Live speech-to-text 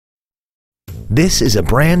This is a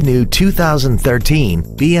brand new 2013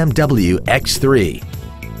 BMW X3.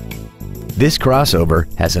 This crossover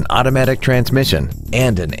has an automatic transmission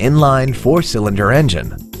and an inline 4-cylinder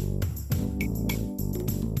engine.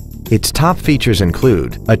 Its top features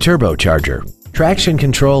include a turbocharger, traction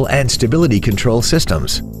control and stability control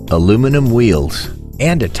systems, aluminum wheels,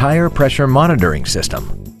 and a tire pressure monitoring system.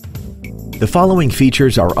 The following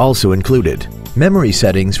features are also included: memory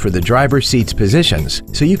settings for the driver's seat's positions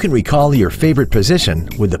so you can recall your favorite position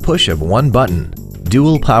with the push of one button,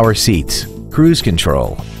 dual power seats, cruise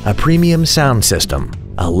control, a premium sound system,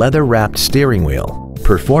 a leather-wrapped steering wheel,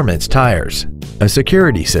 performance tires, a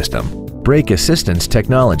security system, brake assistance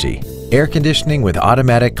technology, air conditioning with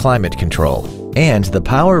automatic climate control, and the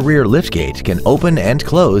power rear liftgate can open and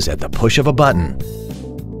close at the push of a button.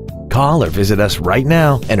 Call or visit us right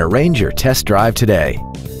now and arrange your test drive today.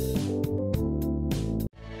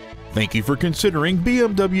 Thank you for considering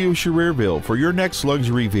BMW Schererville for your next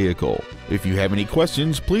luxury vehicle. If you have any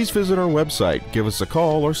questions, please visit our website, give us a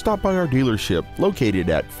call, or stop by our dealership located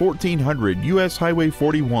at 1400 US Highway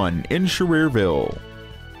 41 in Schererville.